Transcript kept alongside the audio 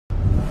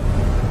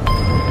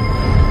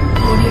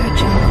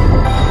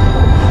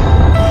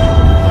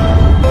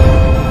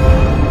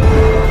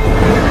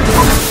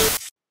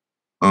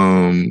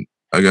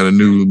I got a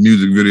new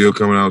music video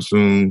coming out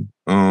soon.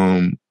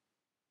 I'm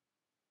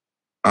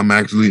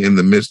actually in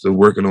the midst of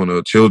working on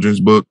a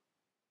children's book.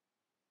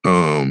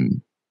 I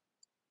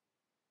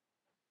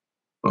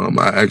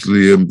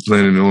actually am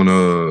planning on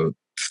a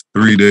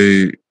 2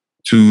 to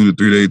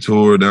 3 day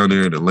tour down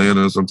there in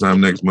Atlanta sometime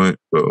next month.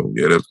 So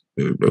yeah,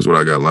 that's what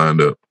I got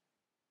lined up.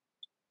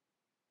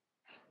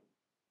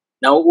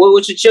 Now,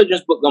 what's your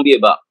children's book gonna be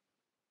about?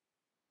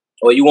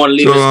 Or you want to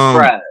leave it a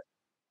surprise?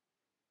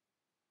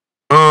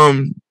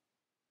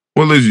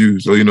 Well, it's you.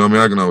 So, you know, I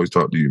mean, I can always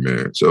talk to you,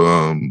 man.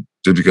 So,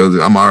 just because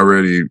I'm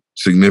already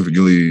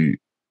significantly,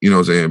 you know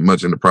what I'm saying,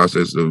 much in the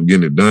process of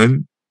getting it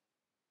done.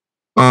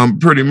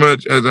 Pretty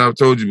much, as I've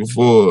told you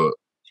before,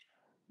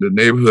 the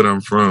neighborhood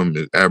I'm from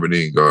is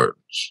Aberdeen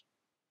Gardens.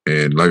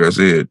 And like I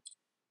said,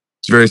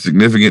 it's very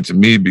significant to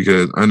me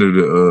because under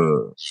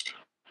the,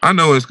 I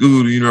know in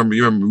school, you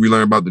remember we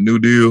learned about the New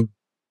Deal?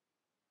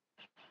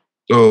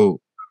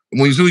 So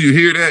when you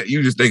hear that,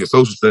 you just think of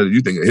social studies,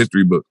 you think of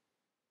history book.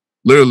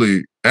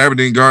 Literally,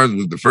 Aberdeen Gardens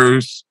was the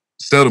first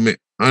settlement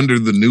under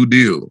the New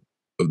Deal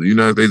of the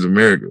United States of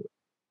America,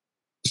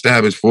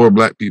 established for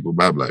Black people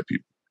by Black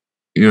people.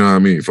 You know what I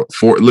mean?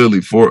 Literally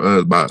for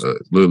us by us.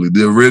 Literally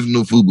the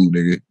original FUBU,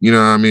 nigga. You know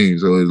what I mean?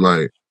 So it's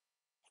like,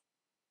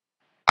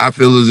 I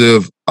feel as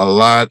if a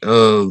lot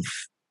of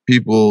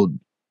people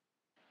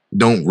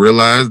don't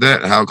realize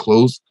that, how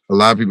close a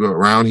lot of people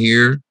around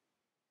here,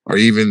 or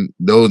even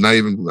those not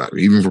even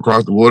from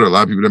across the water, a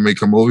lot of people that may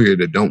come over here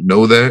that don't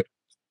know that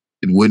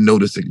and wouldn't know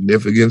the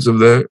significance of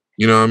that.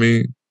 You know what I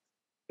mean?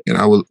 And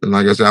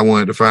like I said, I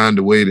wanted to find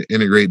a way to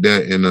integrate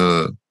that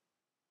and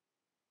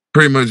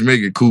pretty much make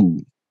it cool.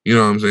 You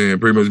know what I'm saying?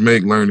 Pretty much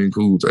make learning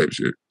cool type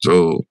shit.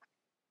 So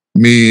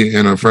me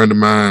and a friend of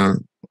mine,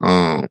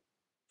 my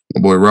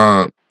boy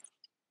Rob,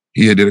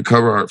 he had did a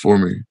cover art for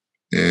me.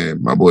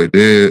 And my boy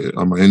Dez,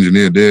 my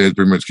engineer Dez,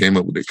 pretty much came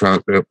up with the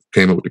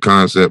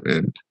concept,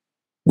 and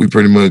we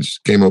pretty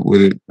much came up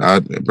with it. I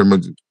pretty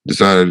much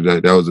decided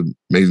that was an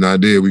amazing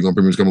idea. We're going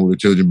to pretty much come up with a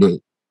children's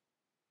book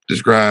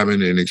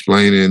describing and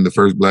explaining the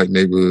first Black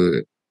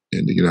neighborhood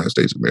in the United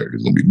States of America.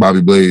 It's going to be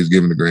Bobby Blaze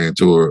giving the grand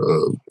tour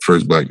of the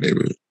first Black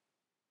neighborhood.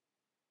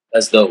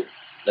 That's dope.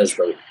 That's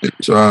dope.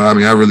 So, I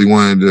mean, I really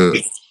wanted to,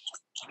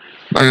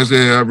 like I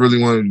said, I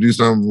really wanted to do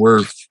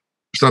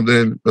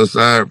something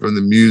aside from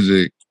the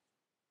music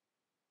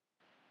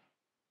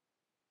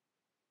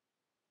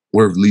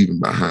worth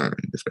leaving behind,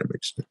 if that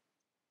makes sense.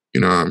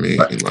 You know what I mean?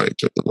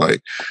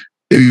 Like,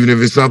 even if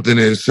it's something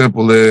as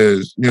simple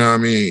as, you know what I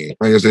mean?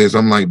 Like I said,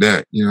 something like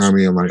that. You know what I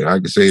mean? Like, I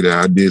can say that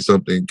I did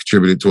something,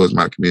 contributed towards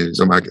my community,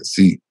 something I can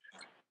see.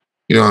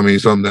 You know what I mean?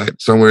 Something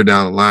that somewhere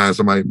down the line,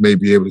 somebody may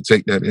be able to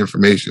take that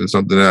information,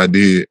 something that I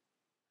did,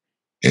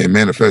 and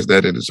manifest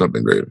that into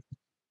something greater.